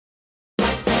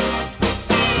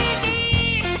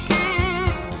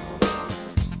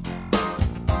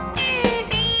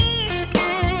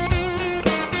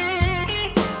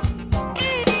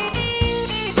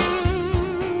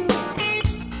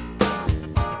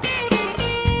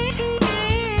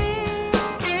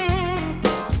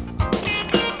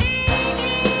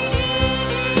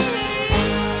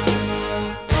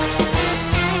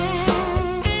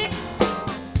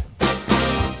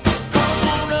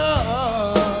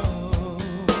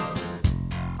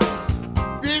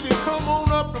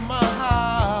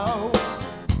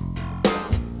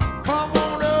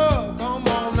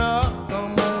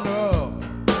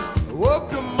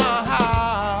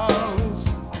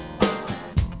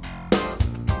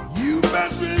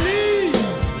best believe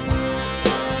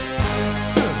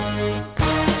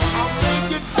I'll make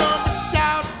you jump and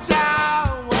shout,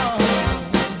 shout.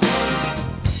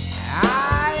 I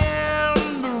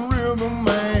am the rhythm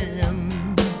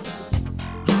man,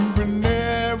 grooving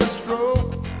every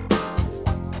stroke.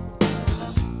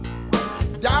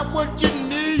 Got what you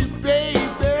need, baby.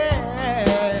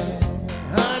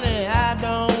 Honey, I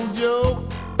don't joke.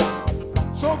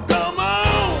 So come on.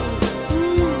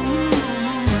 Ooh.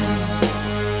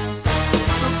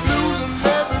 The blues in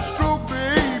every stroke,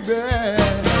 baby.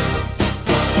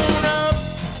 Come on up.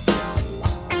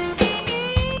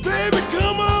 Baby,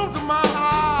 come on to my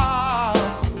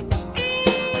house.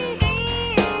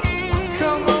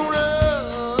 Come on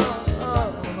up.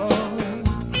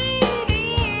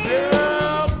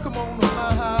 Girl, come on to my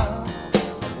house.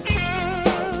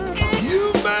 You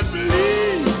better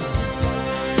believe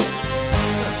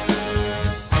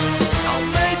I'll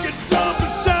make it jump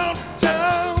and shout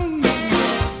down.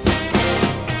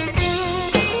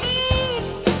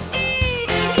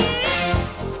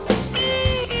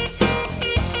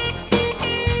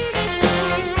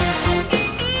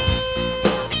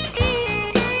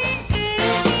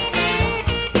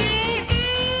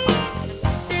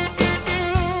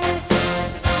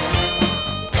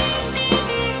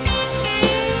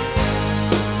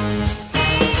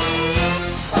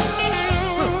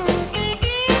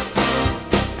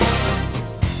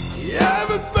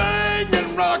 Everything is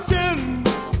rocking.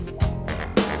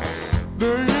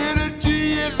 The energy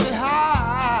is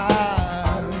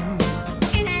high.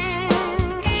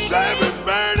 Seven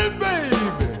burning,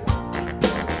 baby,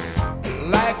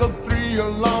 like a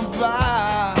 3-alarm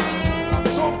fire.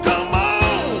 So come on.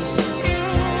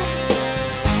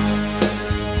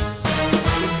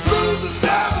 The blues will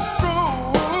never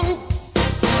stroke.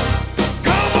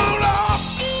 Come on up.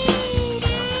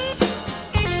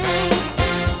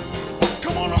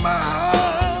 Come on to my house.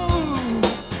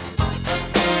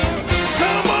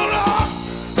 Come on up.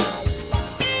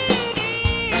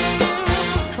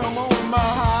 Come on to my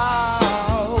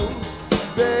house,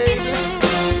 baby.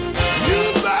 You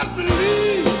better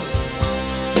believe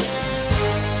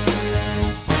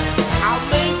I'll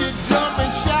make you jump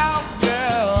and shout,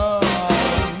 girl.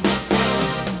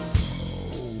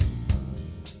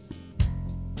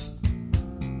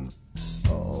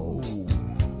 Oh.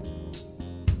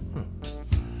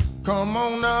 Come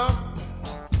on up,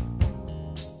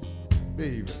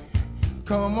 baby.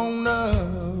 Come on up.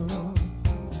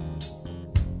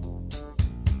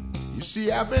 You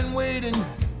see, I've been waiting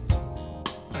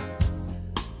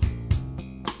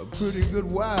a pretty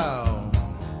good while.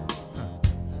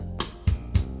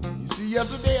 You see,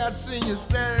 yesterday I seen you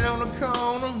standing on the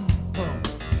corner,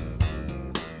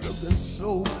 looking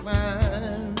so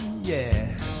fine,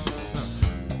 yeah.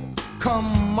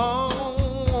 Come on.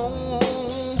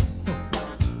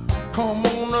 Come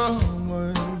on up,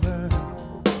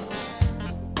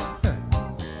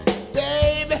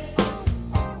 baby.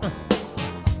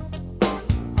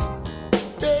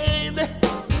 Baby.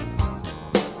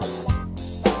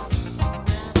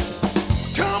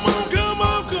 Come on, come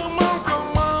on, come on,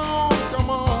 come on, come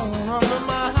on up in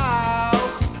my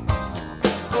house.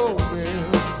 Oh,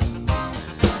 baby.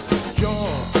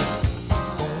 Jump,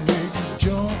 gonna make you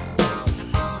jump.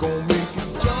 Gonna make you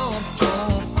jump,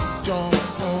 jump, jump.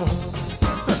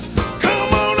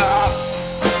 Come on up.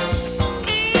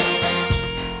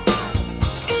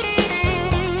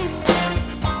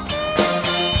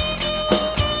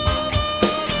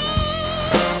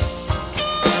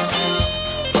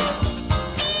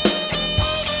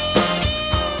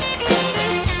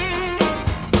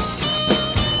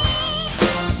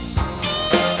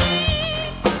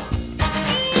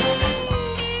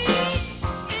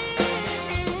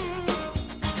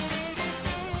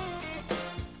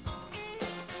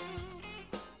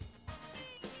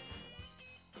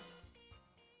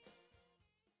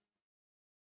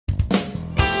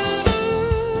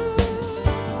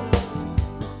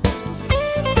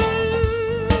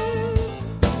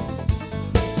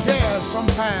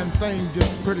 Sometimes things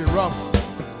just pretty rough.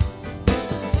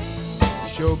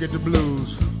 Sure get the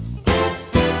blues.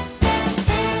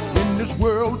 In this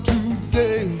world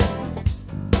today,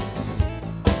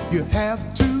 you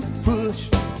have to push.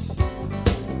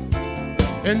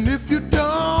 And if you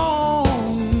don't,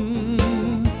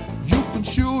 you can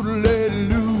sure to let it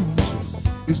loose.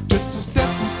 It's just a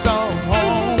stepping stone.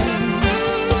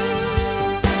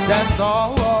 That's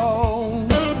all.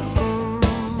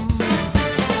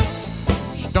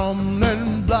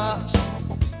 Stumbling blocks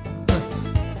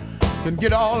can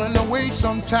get all in the way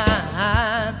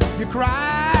sometimes. You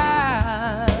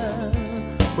cry,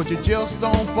 but you just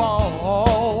don't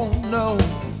fall, no.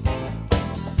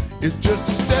 It's just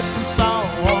a stepping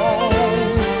stone.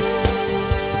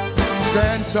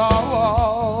 Stand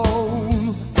tall.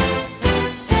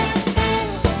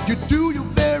 You do your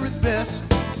very best.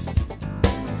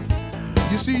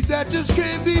 You see, that just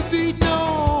can't be beat,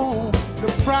 no.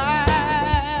 The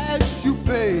price you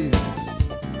pay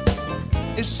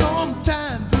is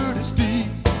sometimes pretty steep.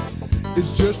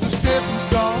 It's just a stepping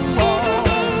stone.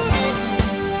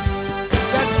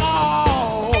 That's all.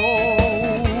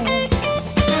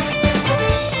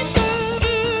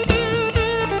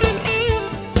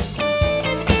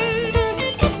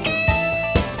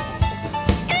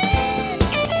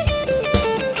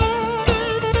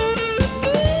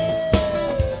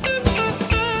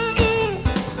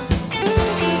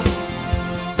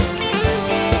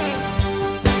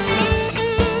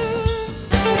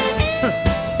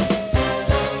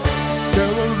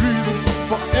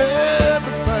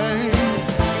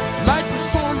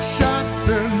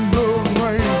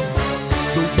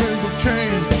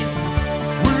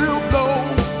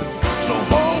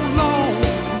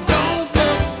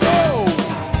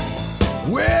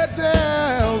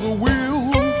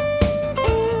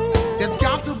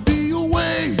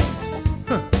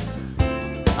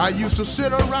 I used to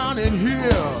sit around and hear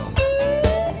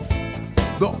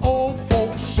the old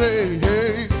folks say,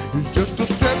 hey, it's just a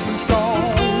stepping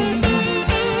stone.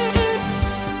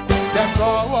 That's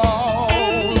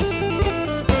all.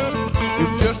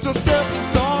 It's just a stepping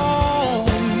stone.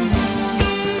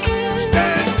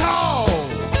 Stand tall,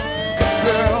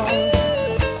 girl.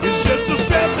 It's just a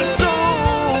stepping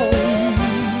stone.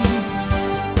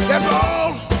 That's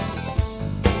all.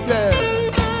 Yeah.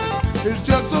 It's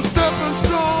just a stepping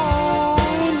stone.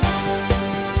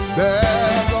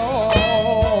 That's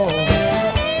all.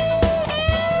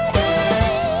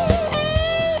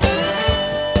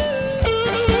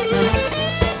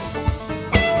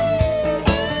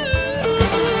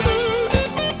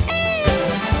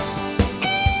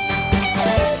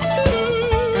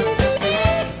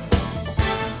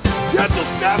 Just a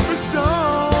stepping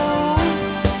stone.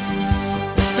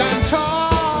 Stand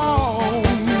tall.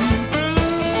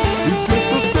 It's just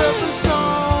a stepping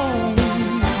stone.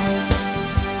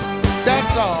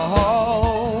 That's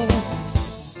all.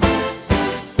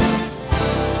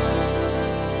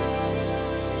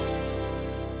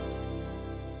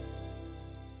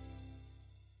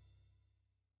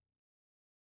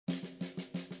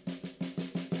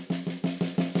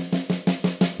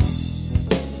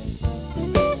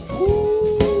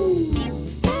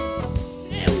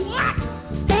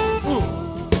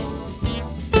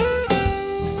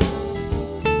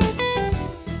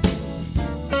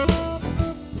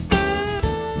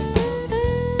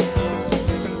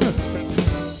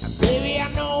 Baby, I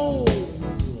know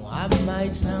I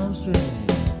might sound strange,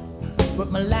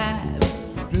 but my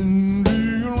life been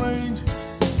rearranged.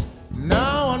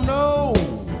 Now I know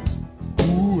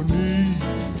who I need.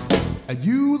 Are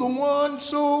you the one?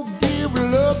 So give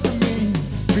love to me,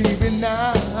 baby.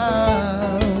 Now,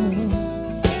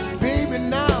 baby,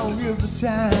 now is the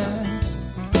time.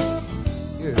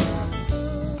 Yeah,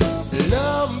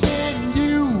 loving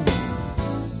you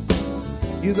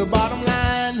is the bottom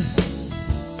line.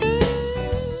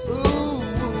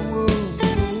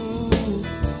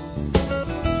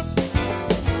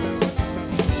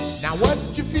 Now what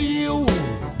you feel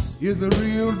is the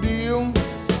real deal.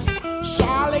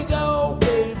 Solid gold,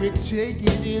 baby, take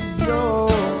it, it's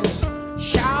yours.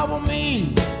 Shower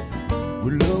me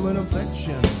with love and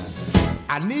affection.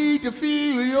 I need to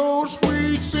feel your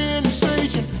sweet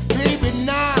sensation, baby.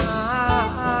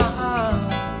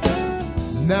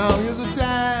 Now is the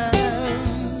time.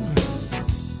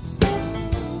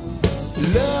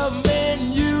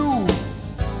 Loving you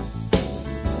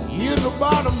is the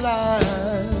bottom line.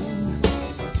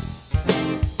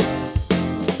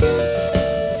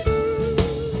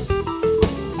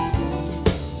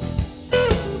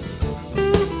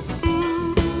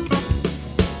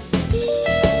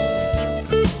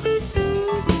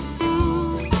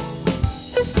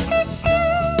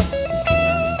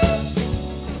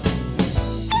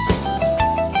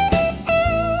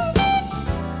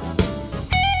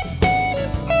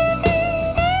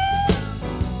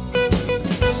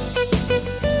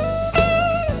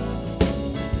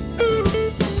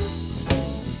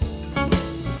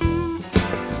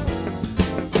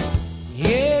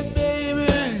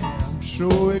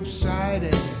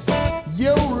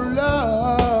 Your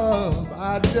love,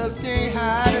 I just can't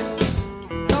hide it.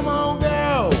 Come on,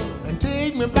 girl, and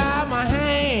take me by my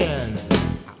hand.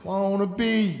 I wanna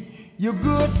be your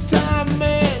good time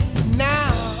man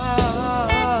now.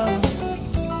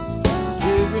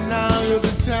 Baby, now you're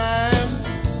the time.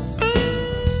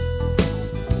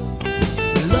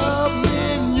 Love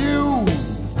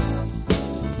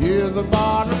Here's the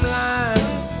bottom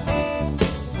line.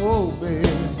 Oh, baby,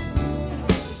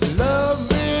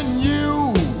 loving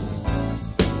you.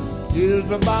 Here's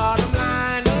the bottom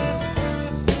line.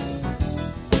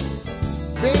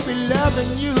 Baby,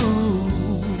 loving you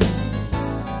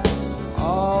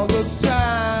all the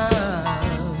time.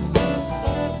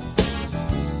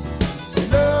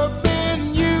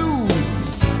 Loving you.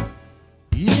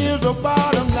 Here's the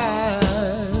bottom line.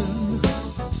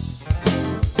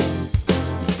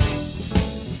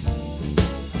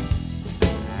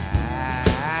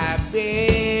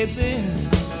 Baby,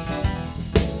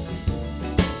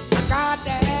 I got to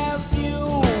have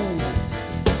you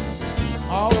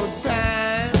all the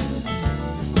time.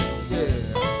 Yeah,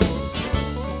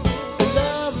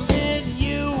 loving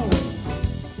you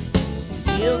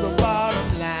is the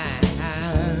bottom line.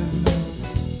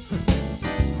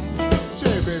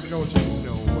 Say, baby, don't you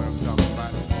know what I'm talking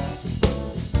about?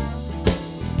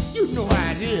 You know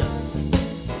how it is.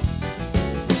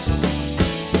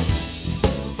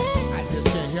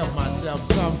 Help myself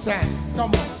sometime.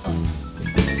 Come on.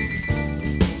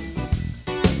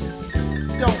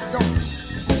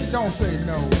 Don't say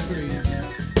no, please.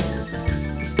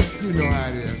 You know how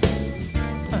it is.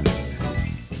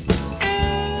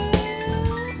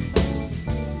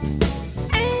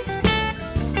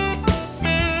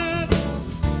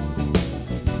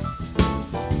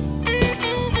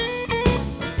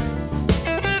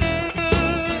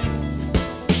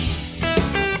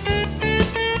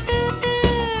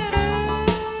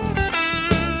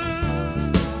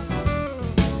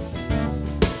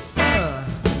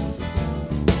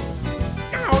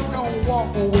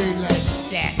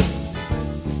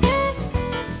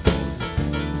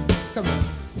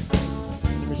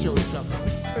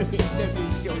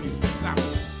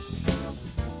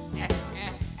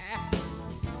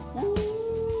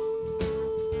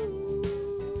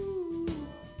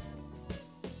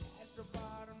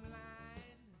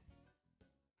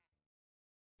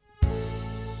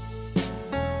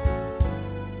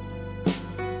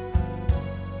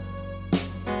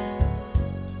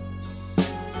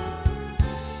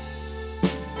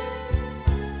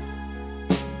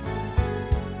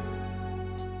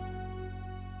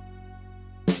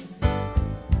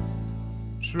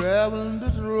 Traveling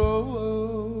this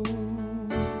road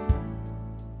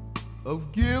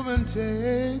of give and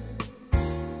take.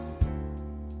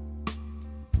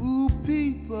 Ooh,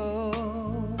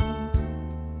 people,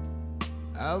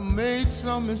 I've made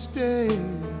some mistakes,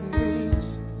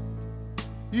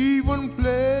 even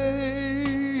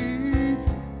played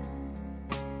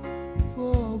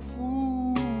for a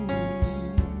fool.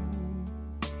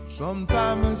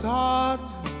 Sometimes it's hard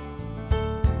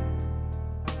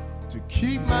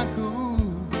keep my cool.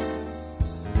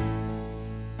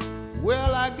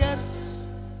 Well, I guess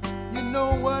you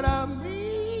know what I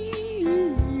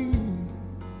mean.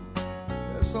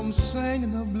 As I'm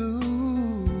singing the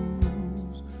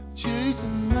blues,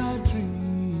 chasing my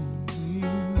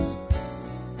dreams.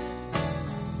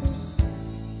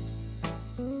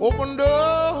 Open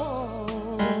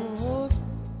doors,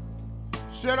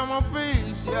 set on my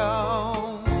face,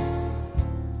 y'all.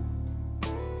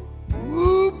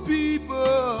 Ooh,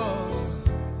 people,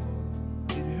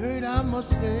 it hurt, I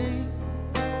must say.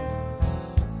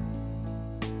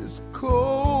 This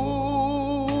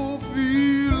cold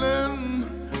feeling,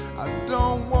 I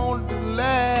don't want to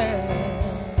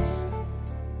last.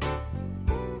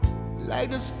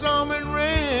 Like the storm and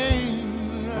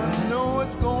rain, I know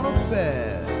it's gonna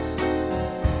pass.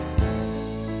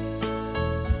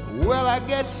 Well, I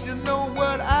guess you know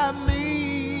what I mean.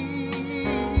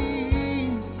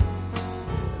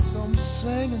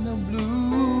 Singing the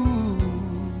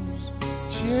blues,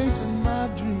 chasing my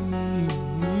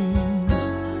dreams.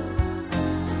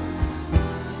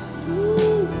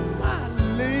 Ooh, my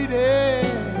lady,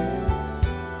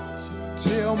 she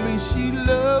tell me she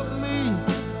loved me.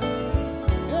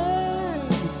 Yeah,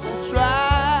 she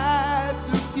tried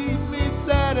to keep me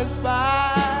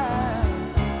satisfied.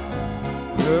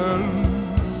 Well,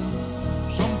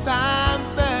 sometimes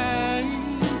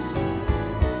things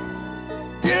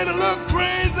get a little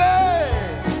crazy,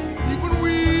 even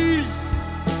we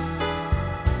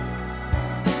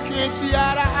can't see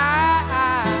eye to eye.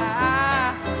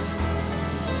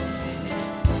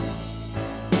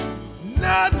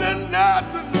 Nothing, no,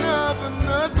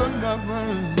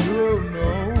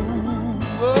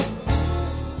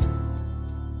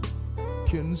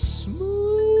 can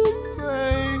smooth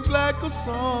things like a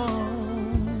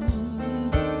song.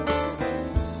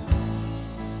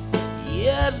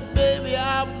 Yes, baby,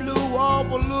 I blew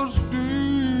off a little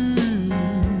steam.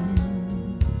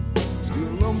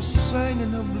 Still I'm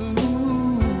singing the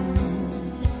blues,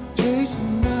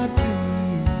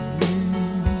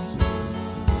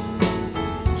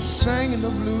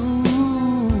 the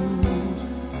blues,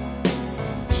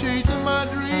 chasing my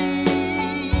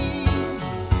dreams,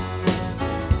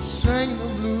 singing the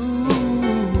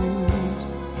blues,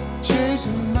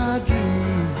 chasing my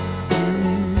dreams,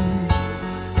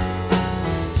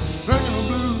 singing the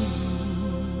blues,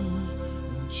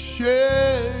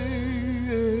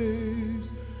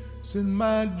 chasing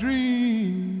my dreams.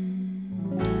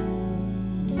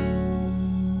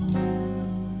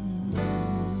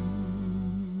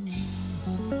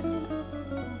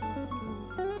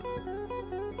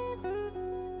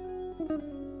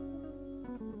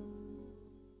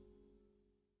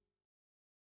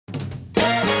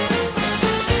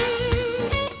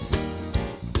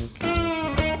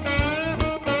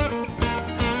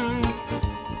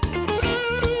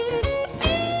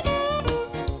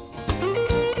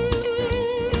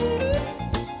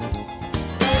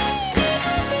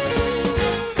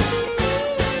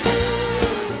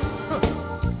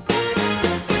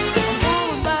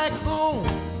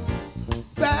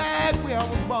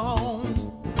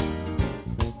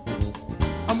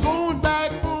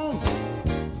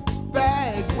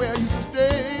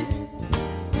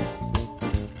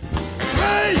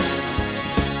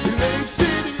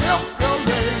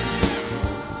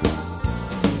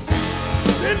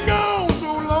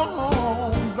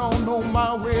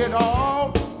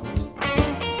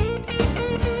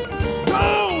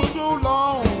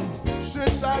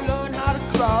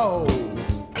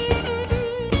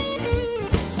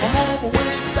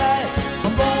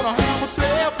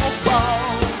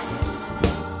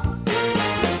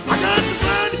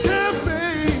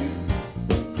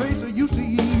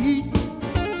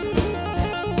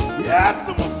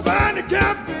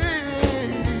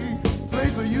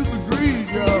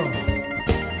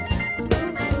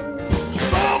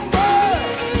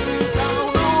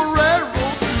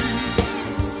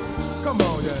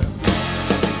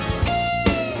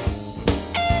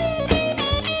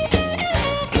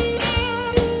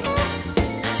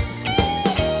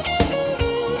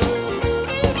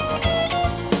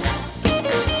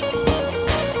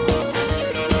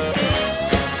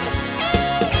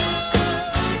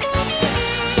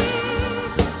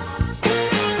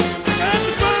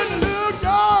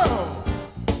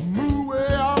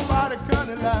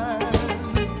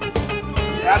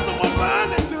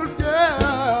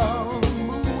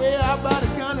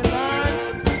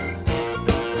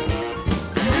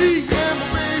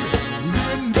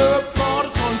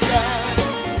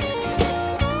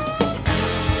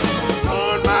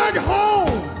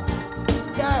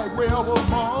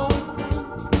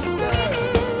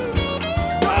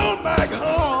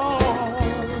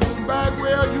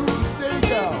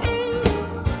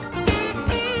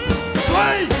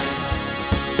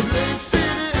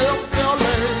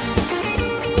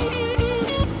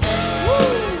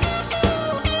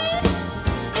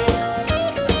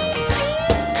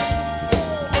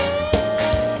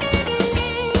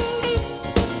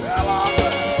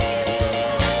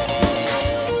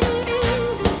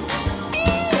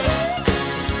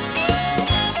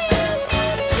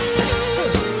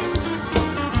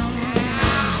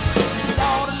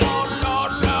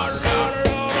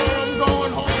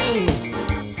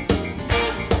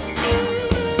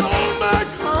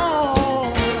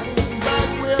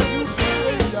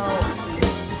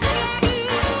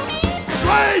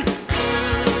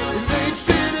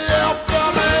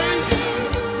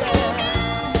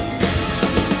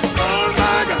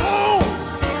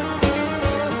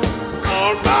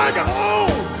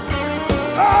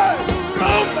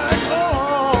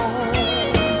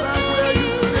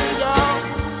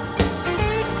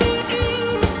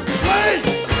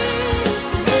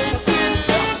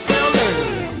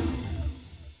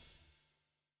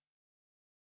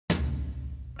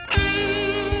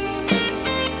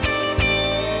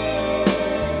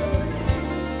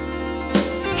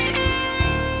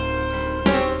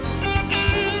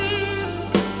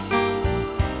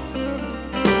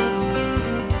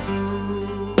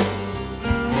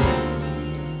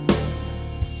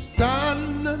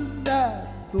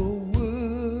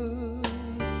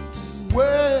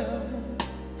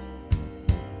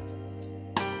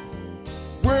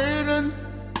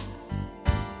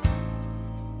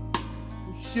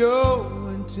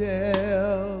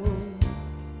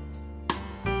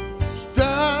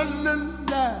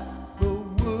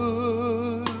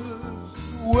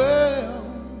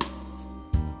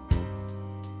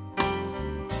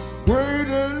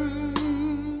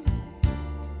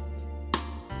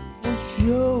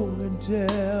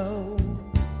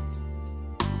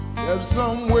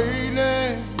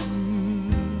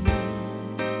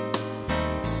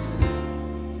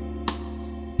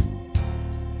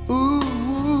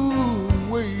 Ooh,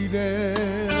 waiting.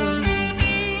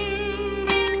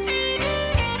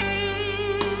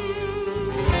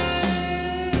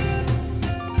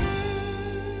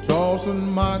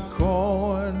 tossing my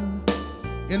coin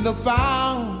in the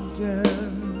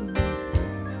fountain,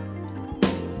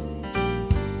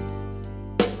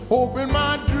 hoping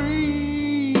my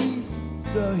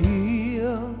dreams are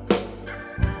here.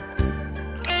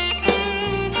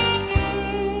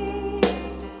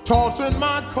 Tossing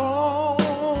my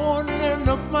corn in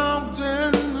the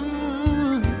fountain,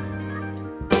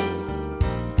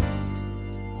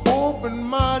 hoping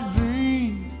my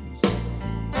dreams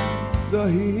are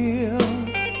here.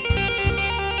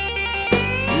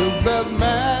 If there's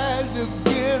magic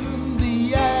in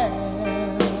the air,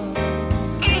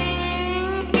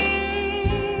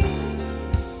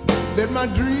 then my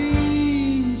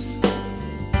dreams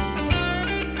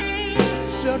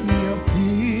suddenly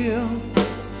appear.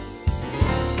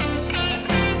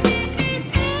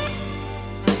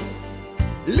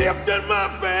 Lifting my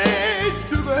face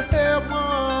to the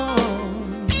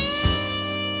heavens,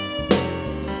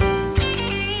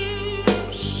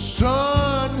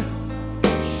 sun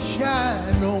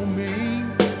shine on me.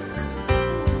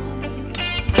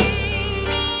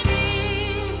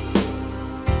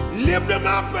 Lifting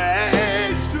my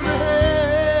face to the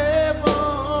heavens,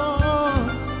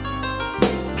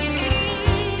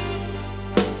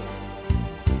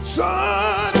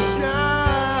 sun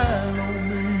shine on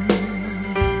me.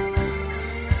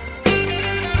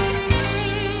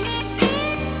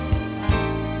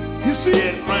 You see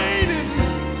it raining,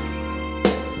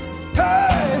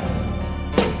 hey,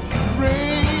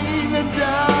 raining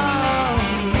down,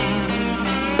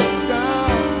 down.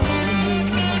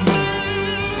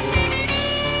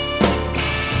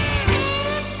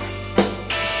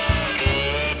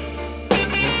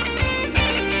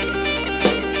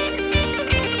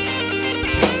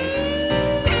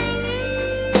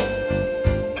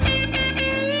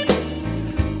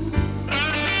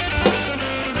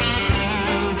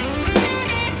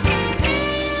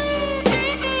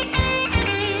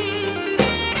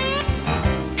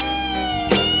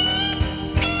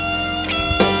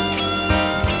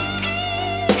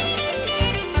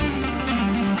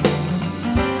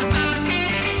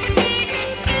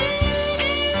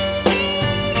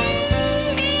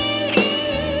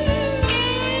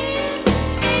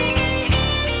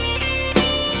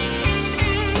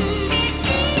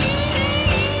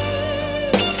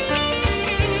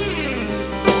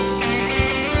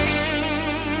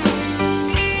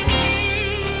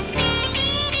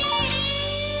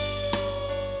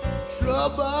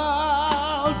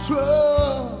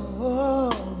 Trouble.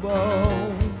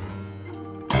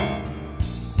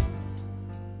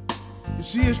 You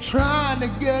see, it's trying to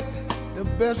get the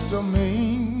best of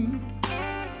me.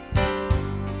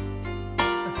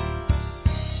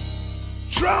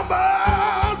 Trouble,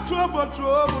 trouble,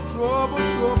 trouble, trouble,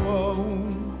 trouble.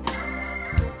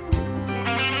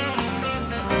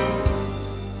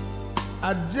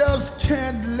 I just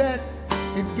can't let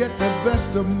it get the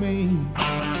best of me.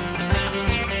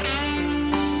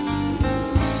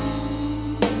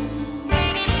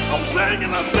 I'm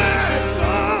singing a sad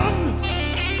song,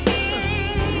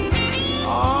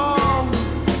 oh,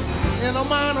 in a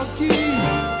minor key.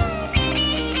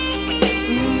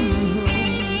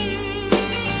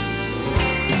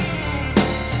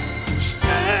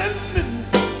 Standing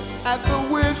at the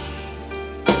wishing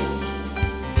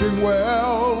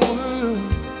well,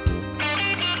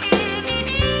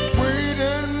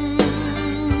 waiting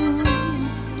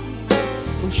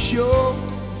for sure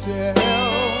to tell.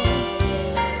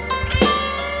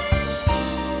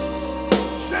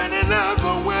 Now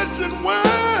the wishing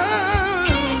well,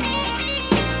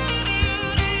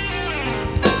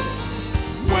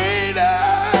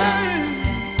 waiting,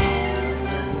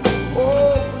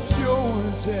 oh, for sure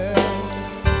and tell.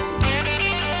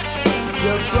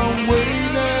 Yes, I'm waiting.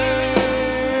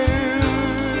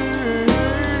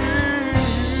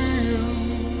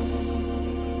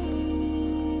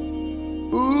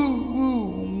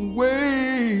 Ooh,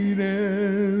 waiting.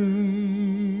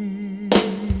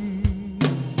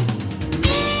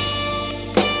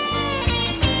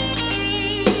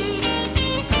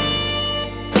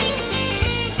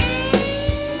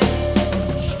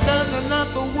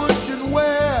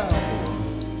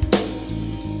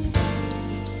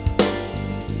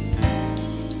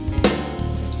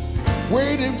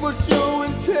 Waiting for show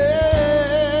and tell,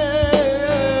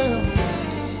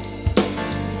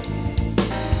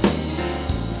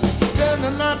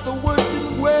 standing at the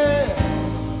wishing well,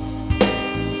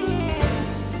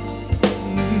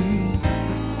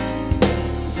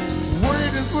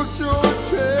 waiting for show and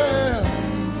tell,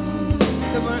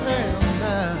 as I am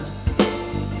now.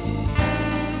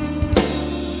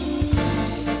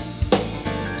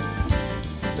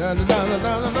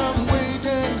 I'm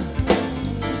waiting.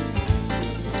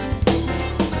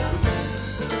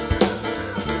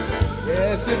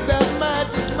 As if there's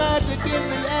magic, magic in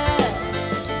the air.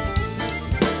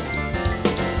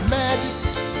 Magic,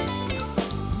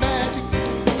 magic,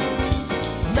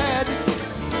 magic.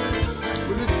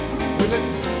 Will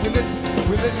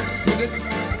it,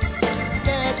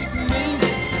 magic me.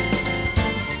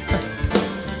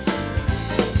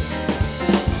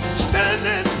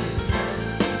 Standing,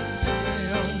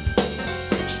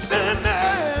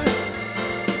 standing.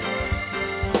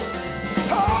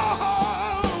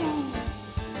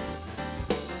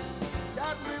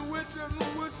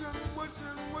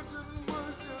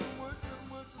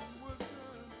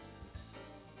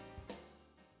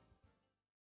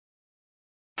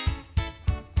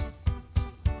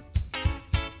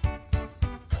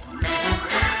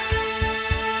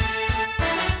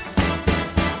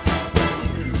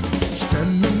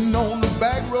 Standing on the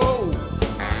back road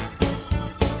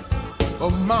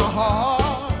of my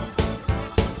heart,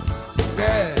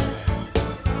 yeah.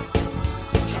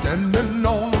 Standing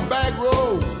on the back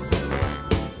road,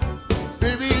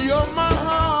 baby, you're my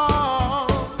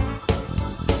heart.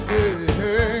 Hey,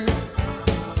 hey.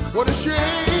 What a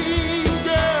shame,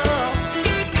 girl.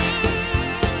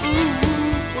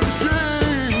 Ooh, what a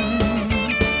shame.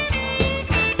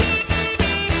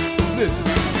 Listen,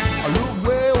 I look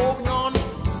way over yonder,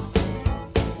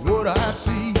 what I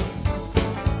see.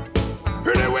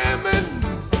 Pretty women,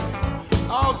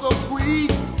 all so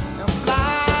sweet and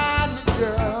blind,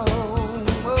 girl.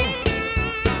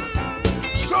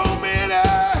 So many,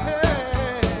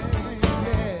 yeah.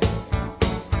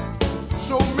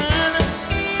 So many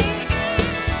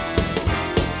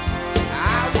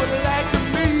I would like to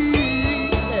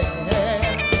meet,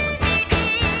 yeah.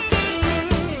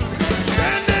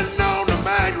 Standing on the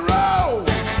main road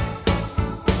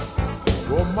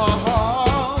for my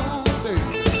heart,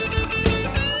 baby.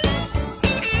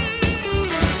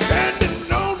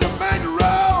 Standing on the main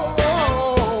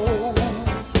road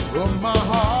for my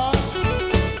heart.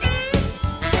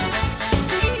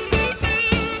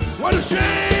 What a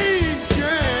shame,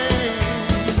 shame.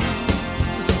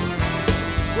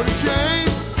 What a shame.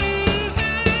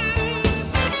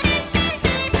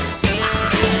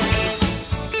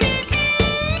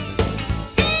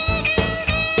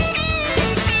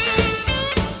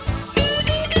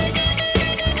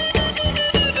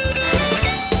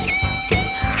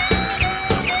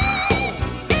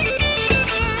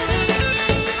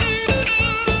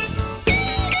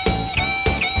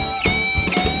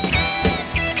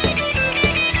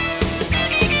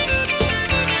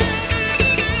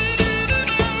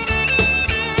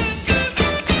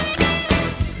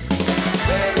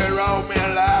 Baby wrote me a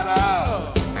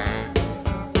letter,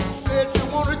 said you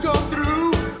wanna come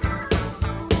through.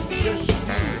 Yes, she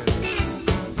did.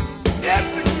 Yes,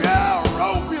 the girl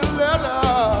wrote me a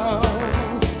letter,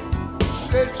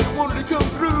 said she wanted to come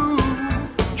through.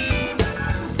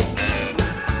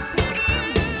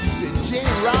 She said, she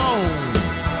ain't wrong.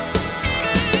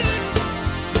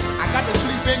 I got to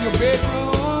sleep in your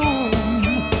bedroom.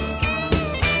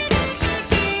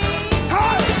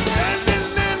 Hey!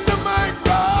 Standing in the main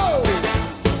road,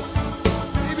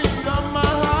 baby, you're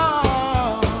my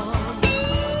heart.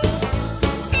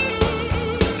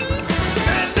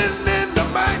 Standing in the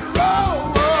main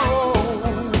road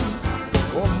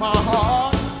for my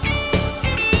heart,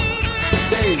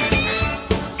 baby.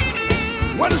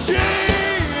 What a shame,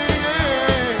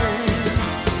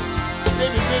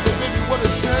 baby, baby, baby, what a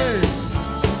shame.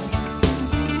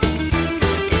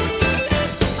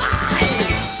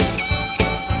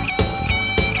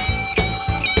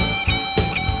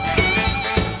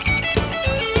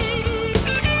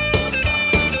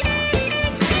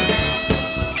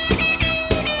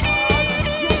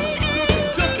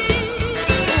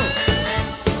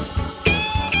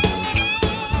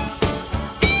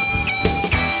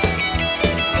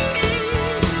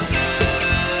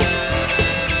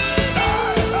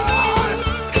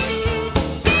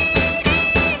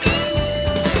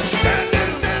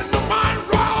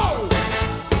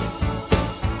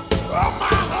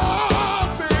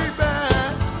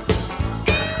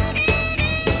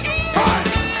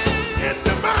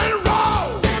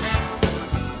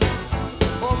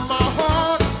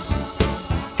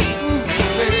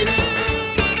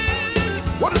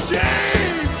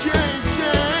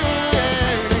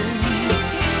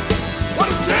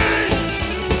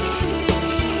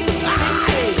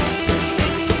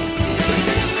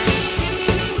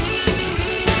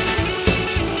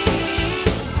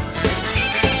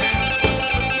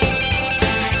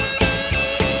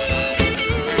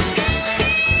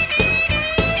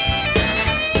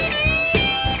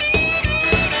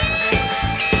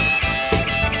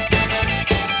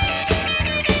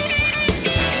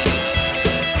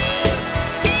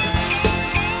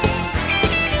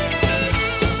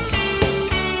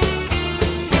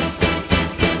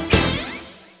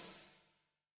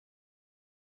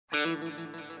 Tell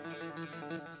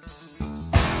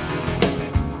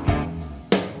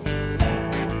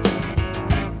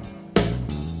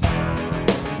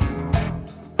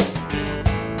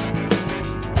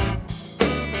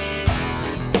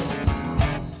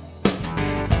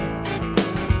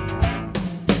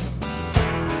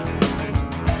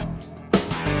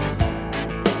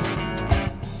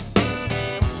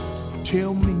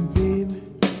me, baby,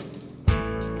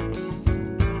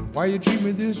 why you treat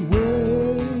me this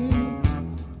way?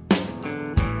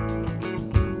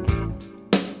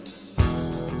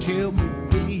 Tell me,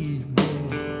 baby,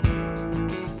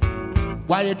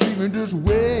 why you treat me this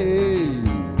way?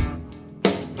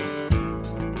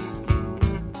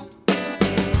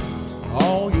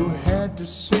 All you had to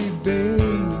say,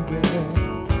 baby,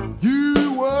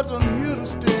 you wasn't here to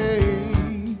stay.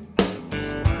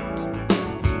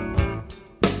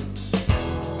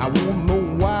 I wanna know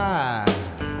why,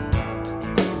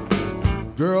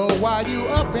 girl, why you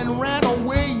up and ran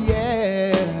away,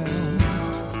 yeah.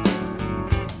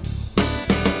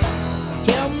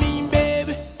 Tell me,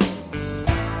 baby,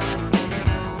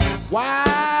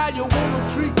 why you wanna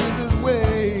treat me this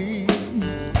way?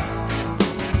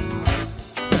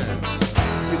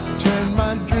 You turn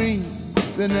my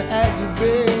dreams into ashes,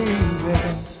 baby,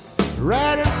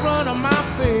 right in front of my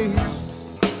face.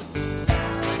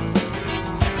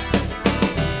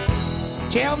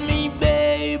 Tell me,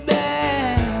 baby,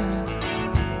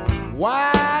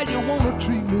 why you wanna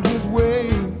treat me this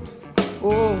way?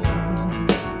 Oh,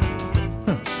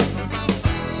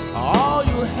 all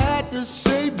you had to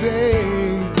say,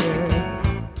 baby,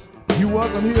 you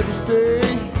wasn't here to stay.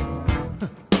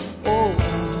 Oh,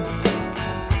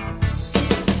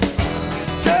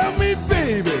 tell me,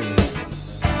 baby,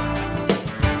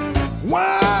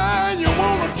 why you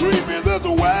wanna treat me this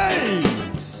way?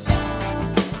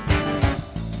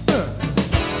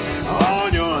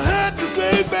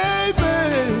 Say,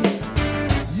 baby,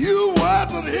 you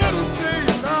wasn't here to stay.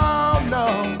 No, no,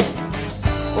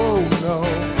 oh no.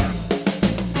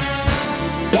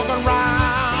 Walking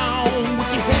around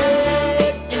with your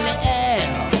head in the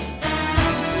air,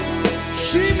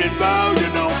 seeming though you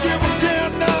don't give a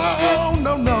damn. No,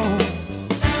 no, no.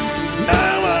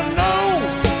 Now I know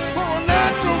for a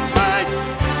natural fact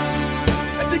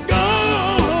that you're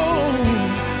gone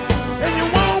and you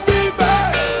won't be back.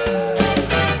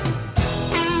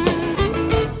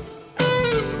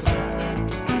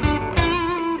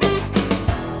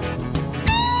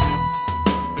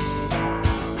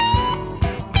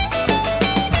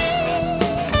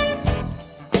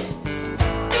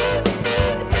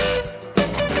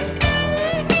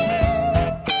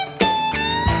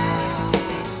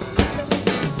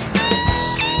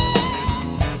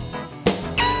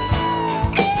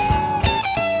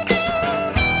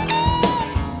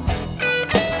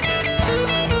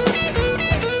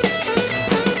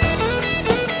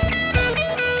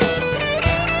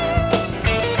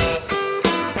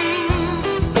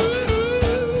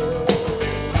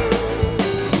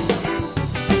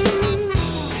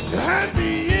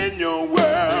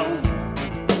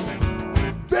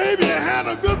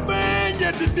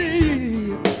 You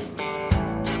did.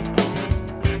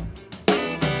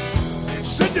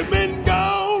 Since you've been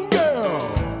gone, girl,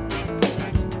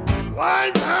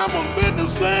 life haven't been the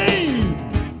same.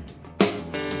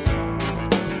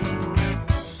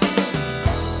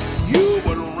 You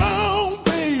were wrong,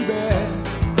 baby,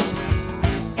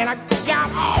 and I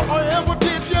got all the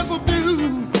evidence, yes I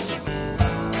do.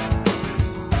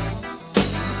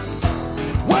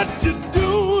 What you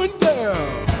doing, girl?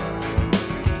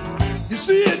 You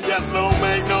see, it just don't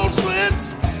make no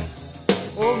sense.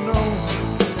 Oh no.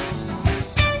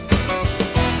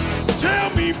 Tell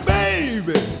me,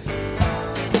 baby,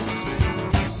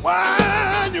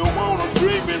 why you wanna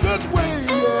treat me this way?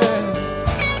 Yeah.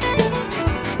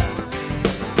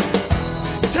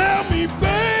 Tell me,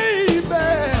 baby,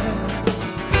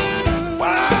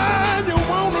 why you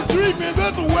wanna treat me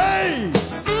this way?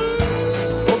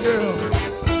 Oh girl,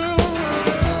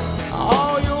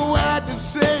 all you had to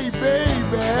say,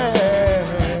 baby,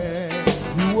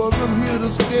 you wasn't here to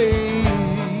stay.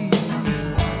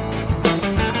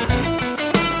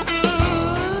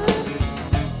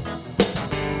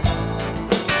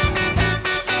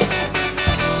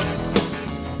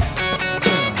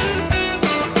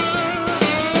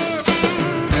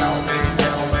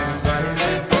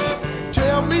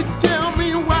 Tell me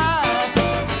why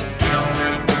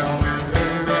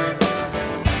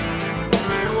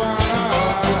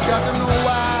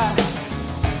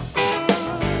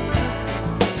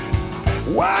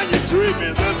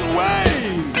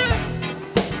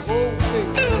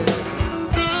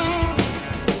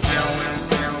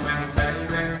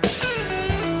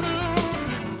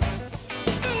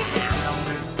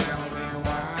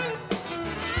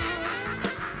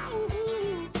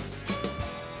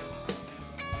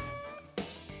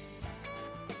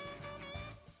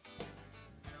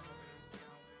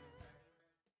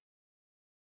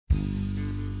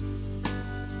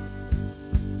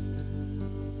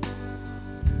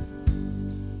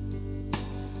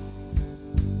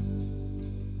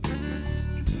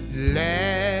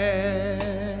Last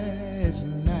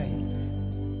night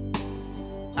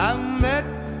I met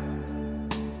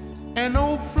an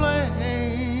old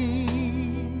flame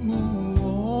who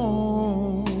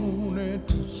wanted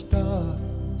to start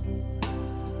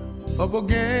up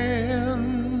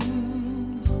again.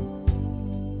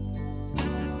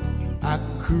 I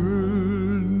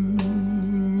couldn't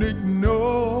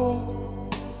ignore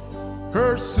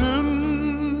her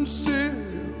sincerity,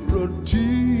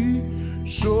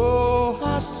 so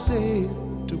I said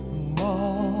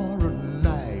tomorrow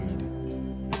night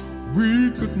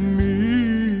we could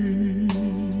meet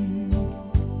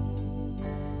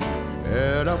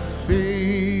at a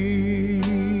favorite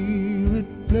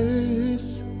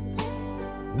place.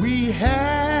 We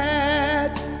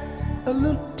had a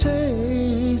little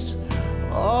taste,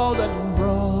 all that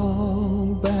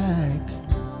brought back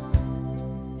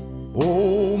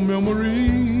old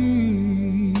memories.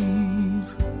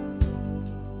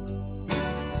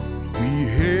 We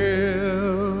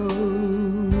held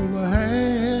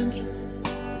hands,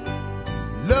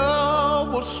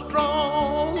 love was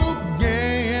strong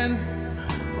again.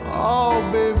 Oh,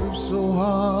 baby, it's so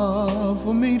hard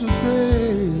for me to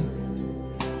say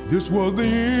this was the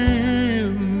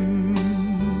end.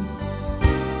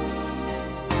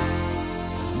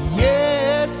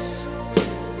 Yes,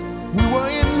 we were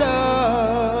in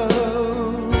love.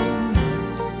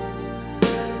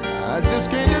 I just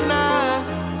can't deny.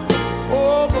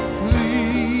 Oh, but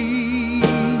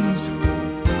please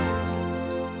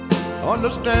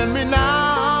understand me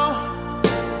now,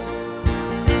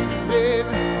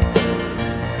 baby.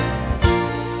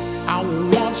 I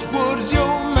once was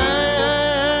your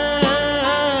man,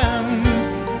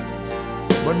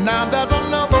 but now there's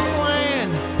another plan.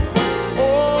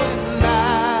 Oh, and I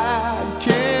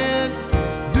can't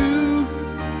do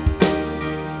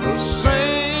the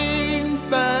same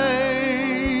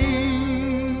thing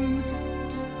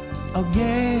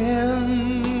again.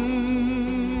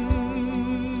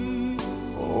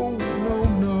 Oh, no,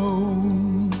 no.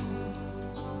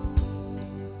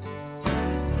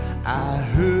 I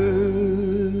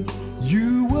heard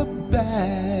you were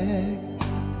back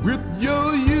with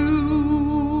your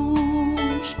used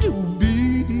to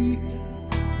be.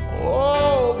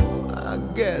 Oh, I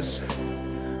guess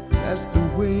that's the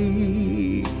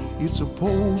way it's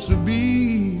supposed to be.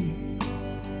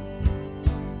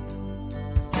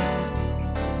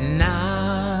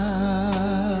 Now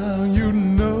you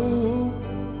know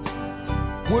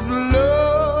what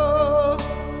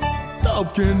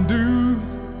love can do.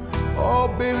 Oh,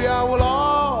 baby, I will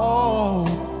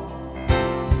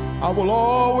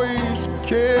always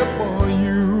care for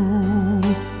you.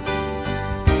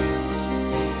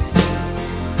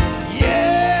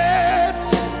 Yes,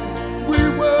 we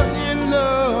were in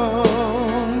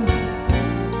love.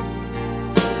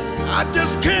 I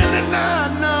just can't deny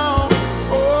now.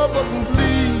 Oh, but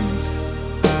please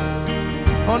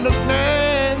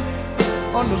understand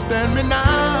me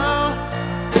now.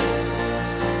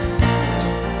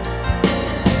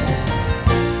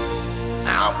 I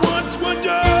once was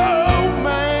your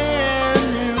man.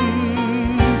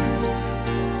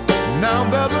 Now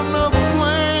there's another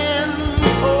plan.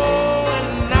 Oh,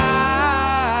 and I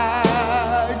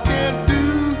can't do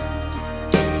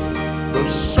the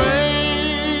same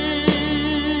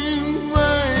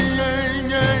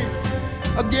thing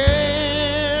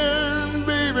again,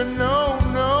 baby. No,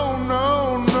 no,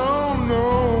 no, no, no,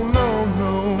 no,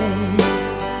 no.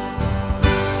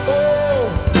 Oh,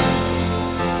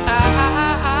 I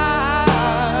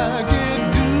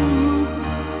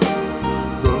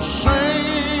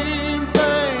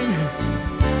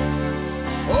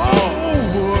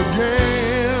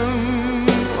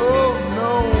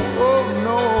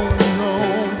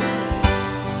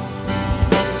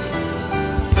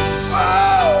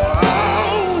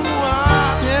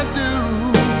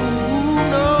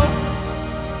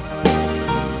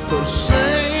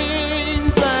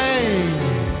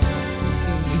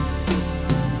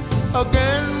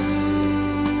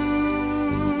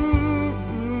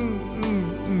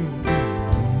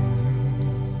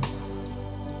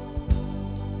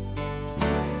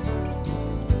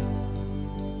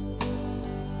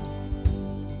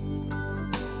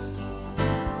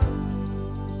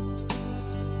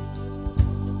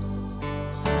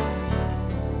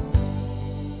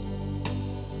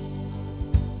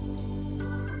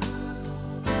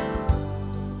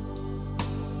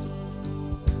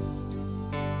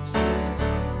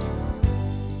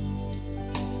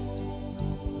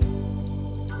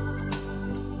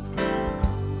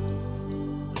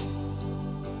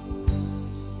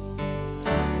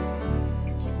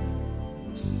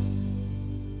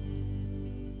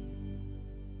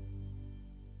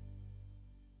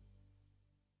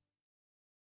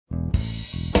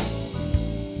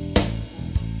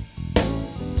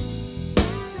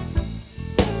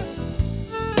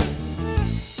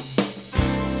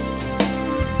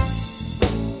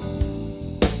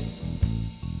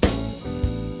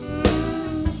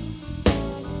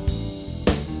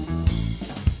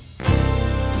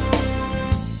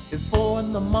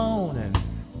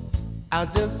I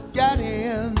just got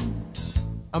in.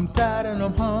 I'm tired and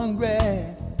I'm hungry.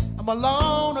 I'm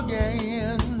alone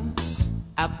again.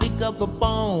 I pick up the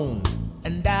phone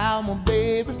and dial my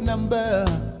baby's number.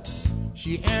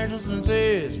 She answers and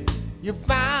says, you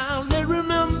finally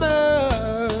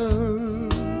remember.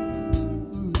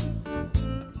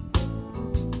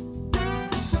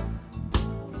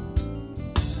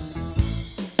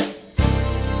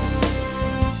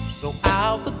 So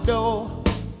out the door,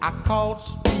 I called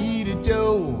Speedy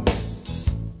Joe.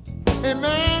 Hey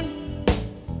man,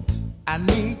 I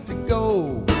need to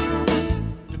go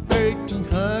to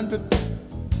 1300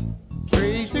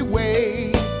 Tracy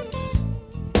Way.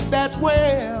 That's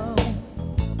where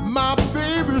my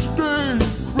baby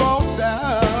stays,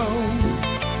 Crosstown.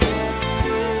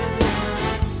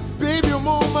 Baby, I'm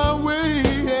on my way,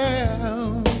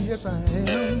 yeah. Yes, I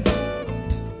am.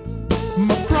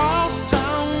 My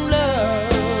Crosstown love,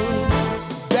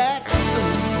 that's the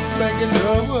thinking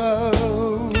of.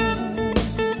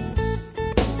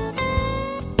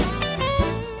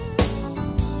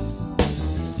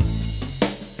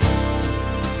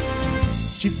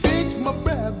 She fixed my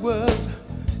breakfast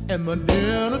and my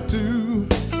dinner too.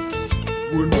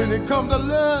 When it comes to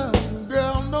love,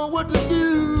 girl, I know what to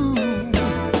do.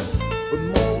 But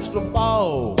most of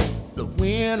all,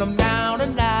 when I'm down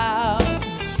and out,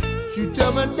 she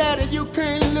tell me, Daddy, you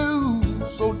can't lose,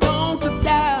 so don't you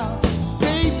doubt,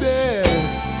 baby.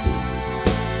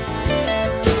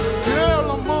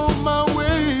 Girl, I'm on my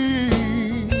way.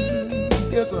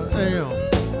 Yes, I am.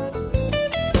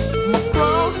 My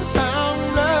Crosstown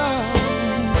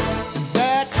love,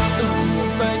 that's the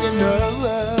thinking of.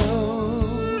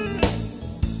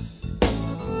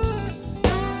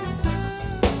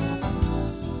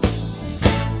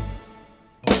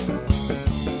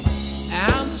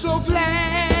 I'm so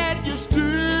glad you're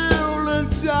still in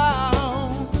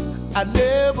town. I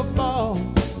never thought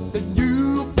that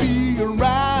you'd be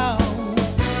around.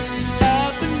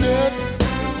 Happiness,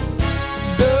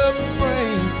 love and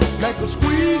rain, like a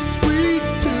sweet, sweet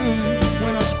tune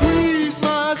when I squeeze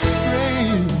my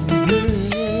string.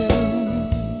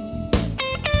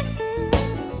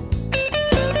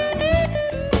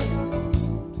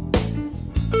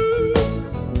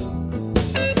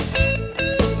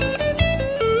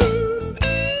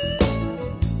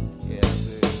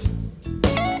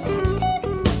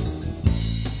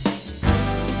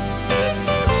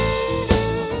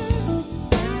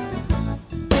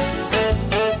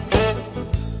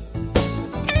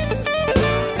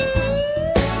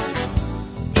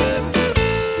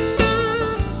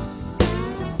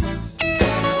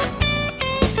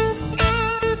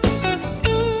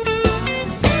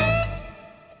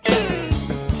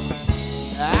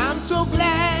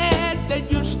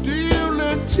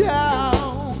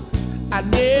 I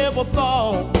never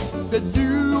thought that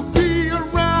you'd be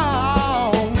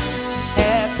around.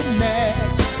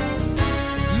 Happiness,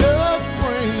 love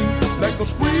brings like a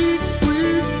sweet,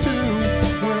 sweet tune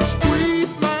when I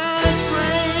squeeze my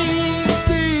string,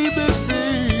 baby,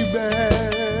 baby.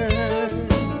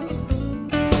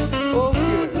 Oh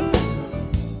yeah.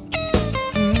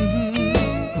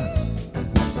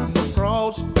 My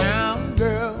Crosstown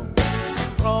girl,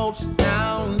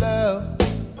 Crosstown love.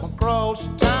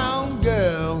 Crosstown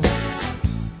girl,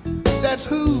 that's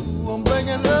who I'm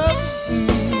bringing up.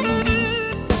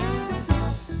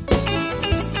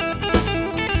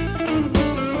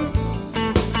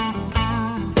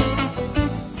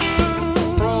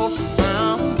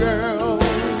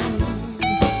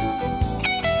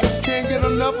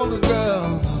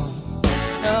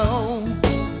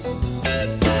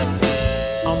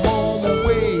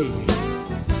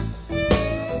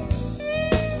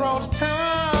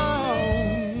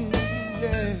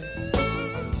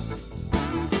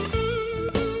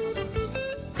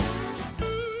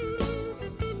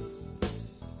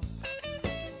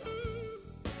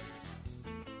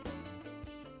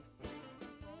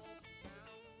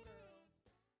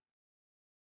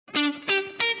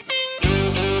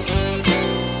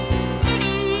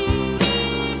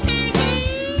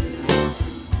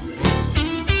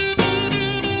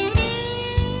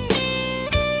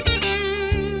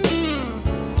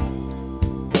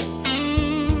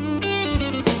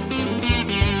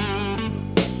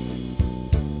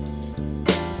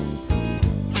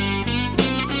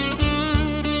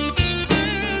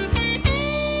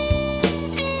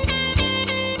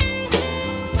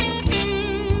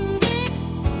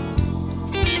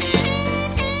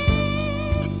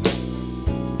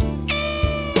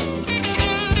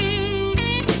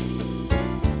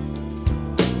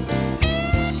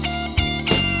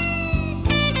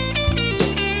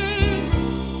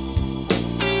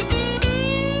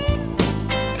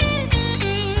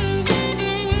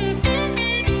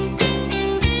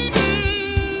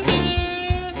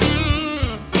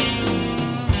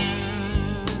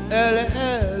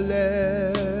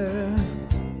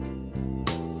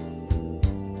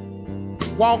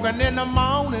 walking in the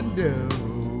morning dew.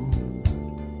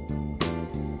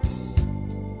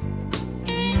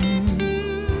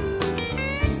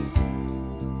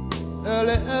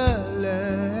 Early,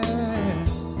 early,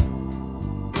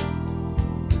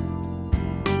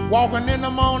 walking in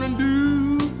the morning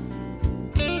dew.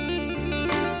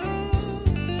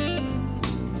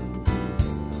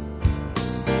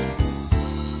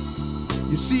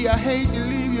 You see, I hate to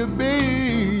leave you,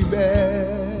 baby.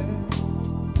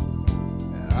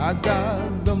 I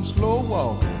got them slow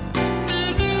walking.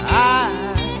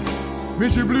 I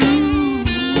miss your blues.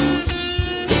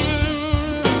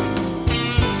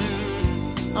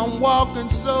 I'm walking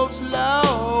so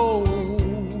slow.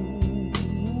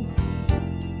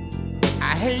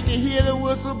 I hate to hear the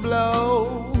whistle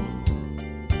blow.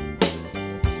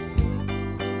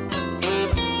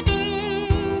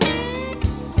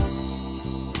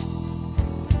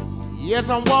 Yes,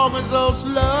 I'm walking so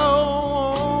slow.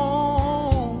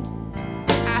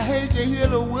 I hate to hear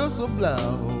the whistle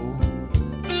blow.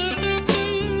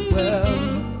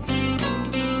 Well,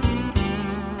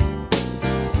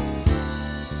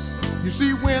 you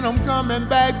see, when I'm coming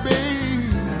back, baby,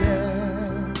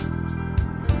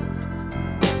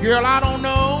 girl, I don't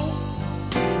know.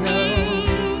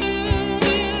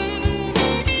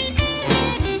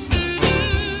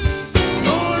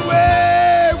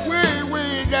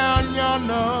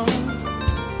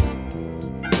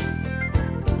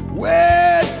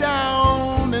 Way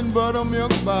down in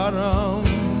Buttermilk Bottom.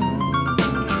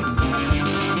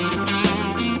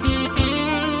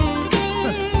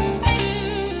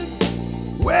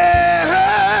 Way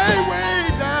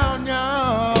down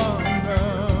yonder,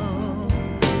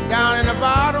 down in the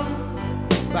bottom.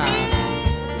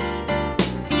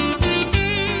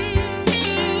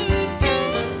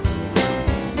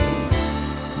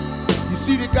 You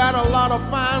see, they got a lot of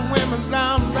fine women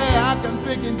down there. I can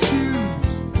pick and choose.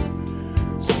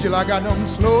 Still, I got them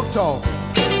slow talk.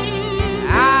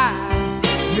 I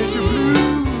miss your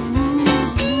blues.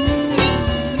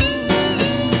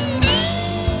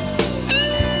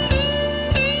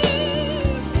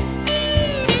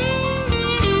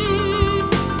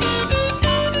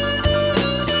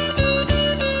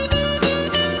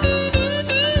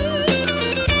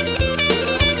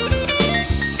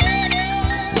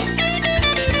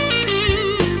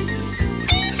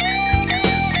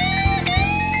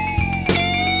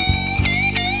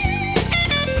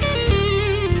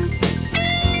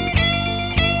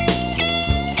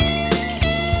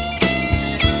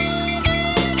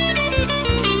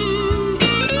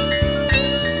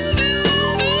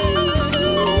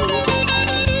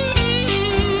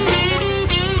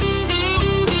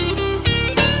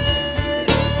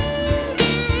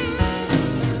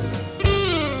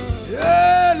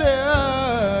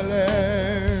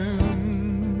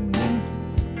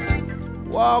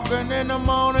 Walking in the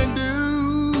morning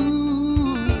dew.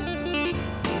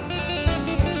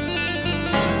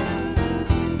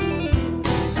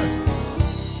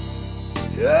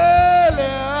 Early,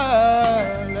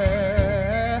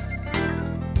 early.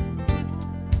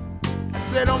 I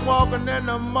said I'm walking in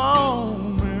the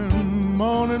morning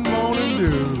dew.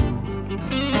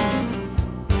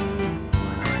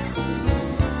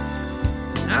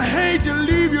 I hate to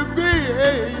leave you,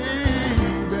 baby.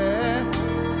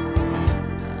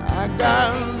 I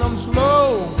got them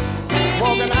slow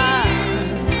walking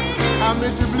I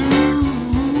miss your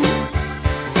blues.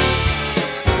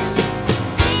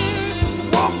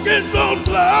 Walking so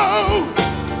slow,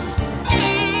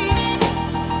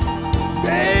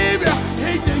 baby, I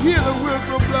hate to hear the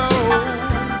whistle blow.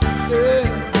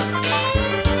 Yeah.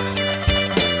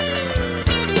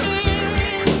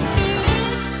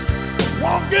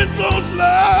 Walking so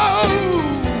slow,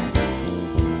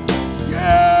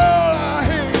 girl, I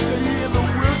hate to hear the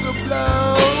whistle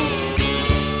blow.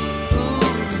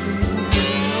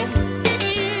 Ooh.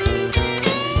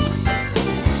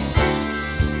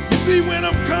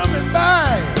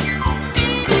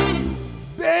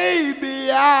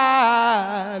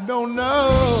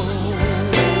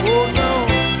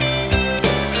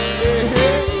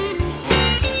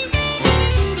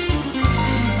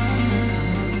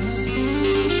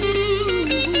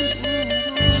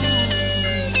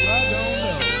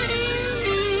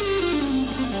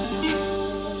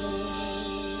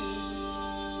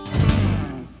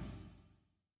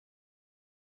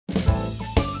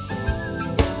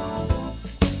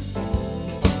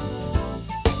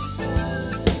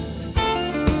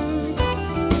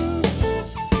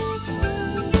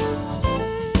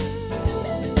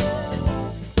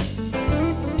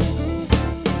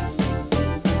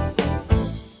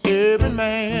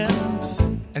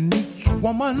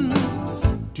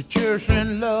 cherish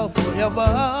and love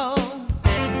forever.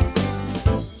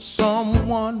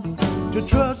 Someone to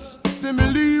trust and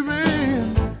believe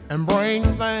in and bring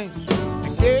things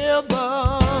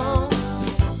together.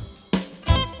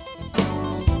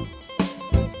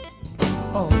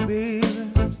 Oh, baby.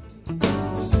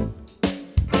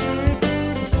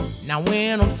 Now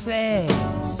when I'm sad,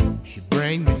 she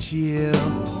brings me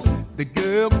chill. The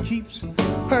girl keeps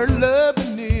her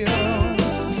loving near.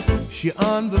 She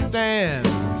understands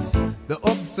the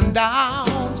ups and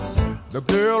downs. The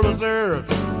girl deserves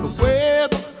to wear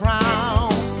the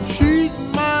crown. She's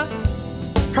my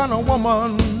kind of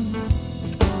woman.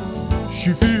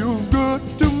 She feels good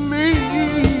to me.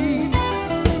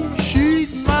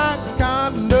 She's my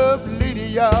kind of lady,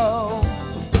 y'all.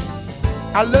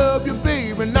 I love you,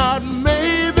 baby, not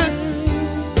maybe.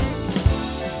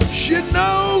 She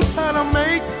knows how to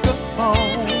make a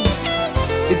home.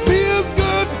 It feels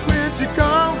good when she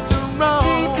comes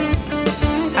around.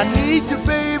 I need you,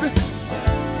 baby.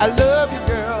 I love you,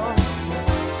 girl.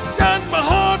 Got my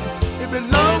heart, it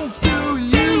belongs to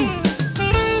you.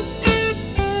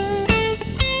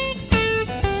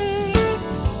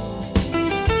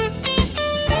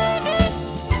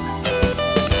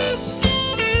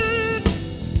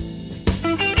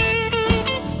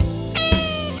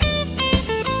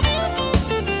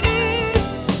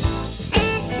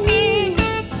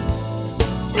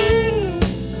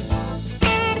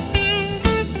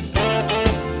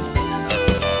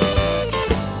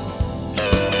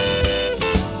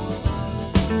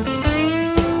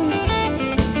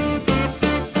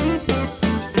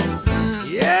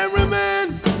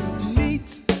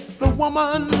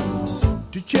 Woman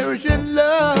to cherish and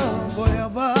love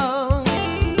forever.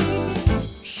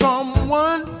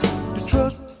 Someone to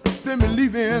trust and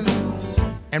believe in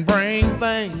and bring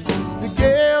things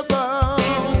together.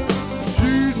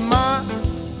 She's my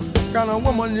kind of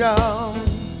woman, y'all.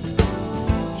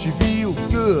 She feels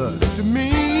good to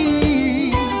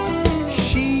me.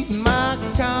 She's my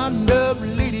kind of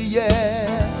lady,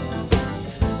 yeah.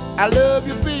 I love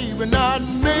you, baby, not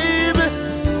maybe.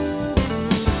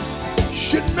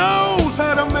 She knows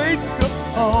how to make a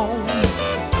home.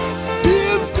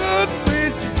 Feels good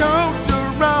when she comes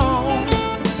around.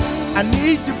 I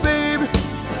need you, baby.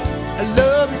 I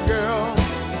love you, girl.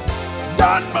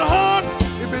 Got my heart,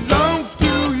 it belongs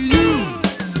to you.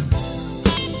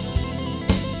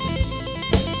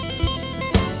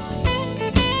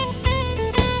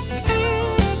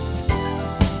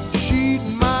 She's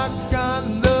my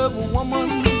kind of woman.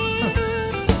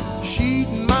 She's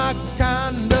my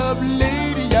kind of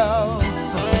lady, y'all.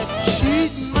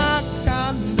 She's my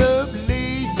kind of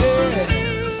lady.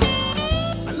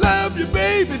 I love you,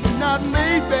 baby, not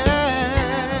maybe.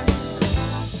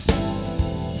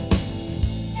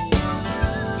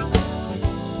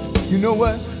 You know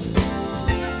what?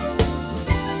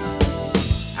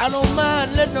 I don't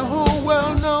mind letting the whole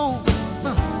world know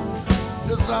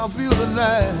just how I feel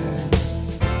tonight.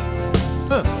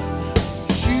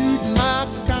 She's my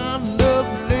kind of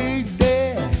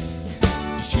lady.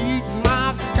 She's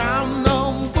my kind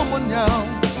of woman, y'all.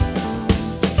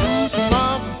 She's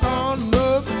my kind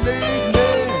of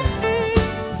lady.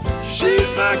 She's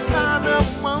my kind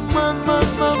of woman,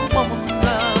 woman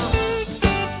now.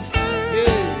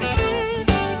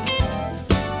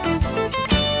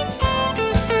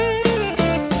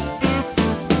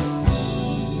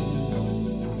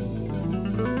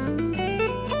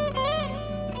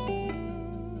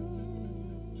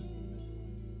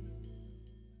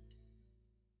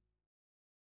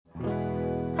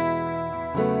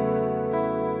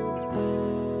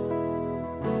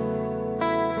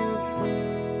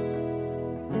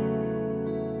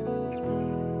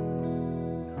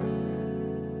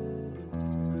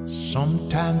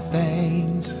 Sometimes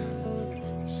things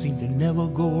seem to never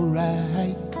go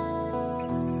right.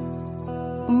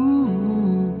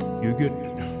 Ooh, you get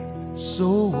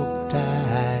so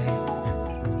uptight.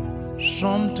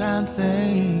 Sometimes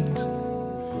things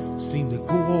seem to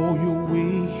go all your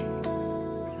way,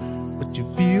 but you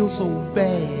feel so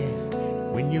bad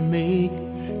when you make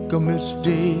a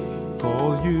mistake,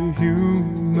 'cause you're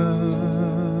human.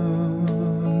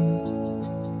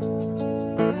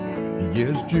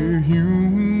 Yes, you're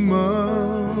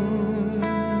human.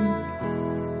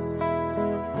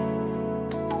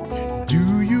 Do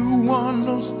you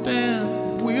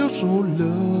understand? We're so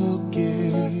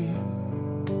lucky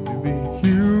to be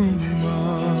human.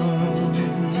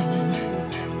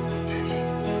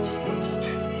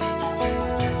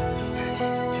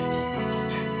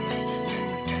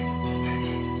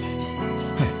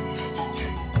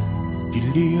 You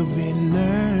live and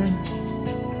learn.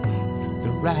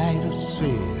 The writer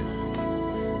said,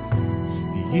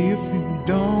 If you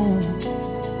don't,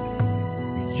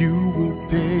 you will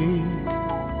pay.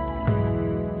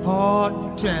 Hard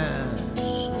times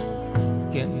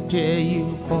can tear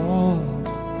you apart.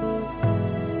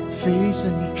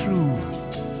 Facing the truth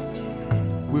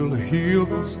will heal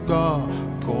the scar.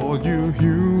 Call you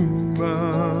human.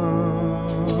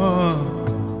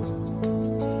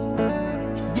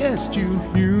 Yes, you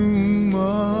human,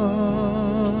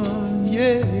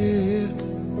 yeah.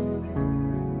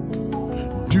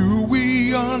 Do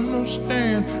we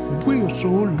understand we're so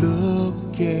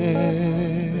lucky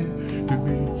to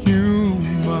be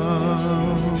human?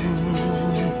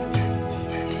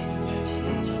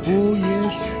 Oh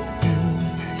yes.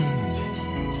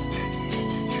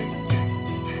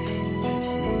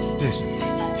 Listen,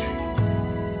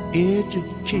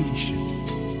 education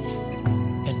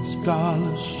and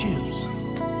scholarships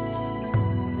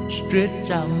stretch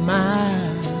our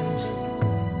minds,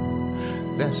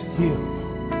 that's hip.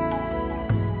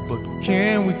 But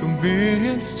can we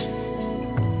convince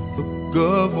the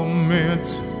government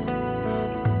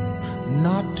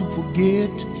not to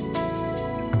forget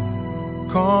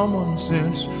common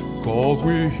sense? 'Cause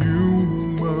we're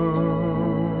human.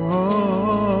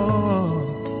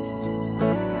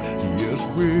 Yes,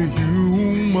 we're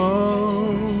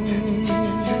human.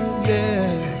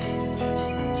 Yeah.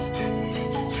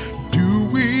 Do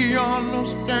we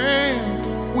understand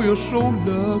we're so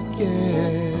lucky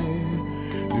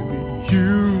to be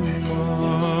human?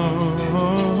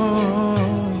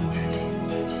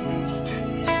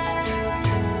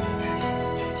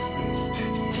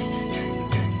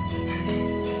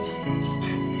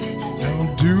 Now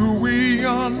do we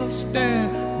understand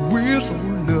we're so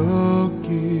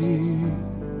lucky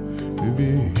to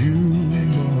be human?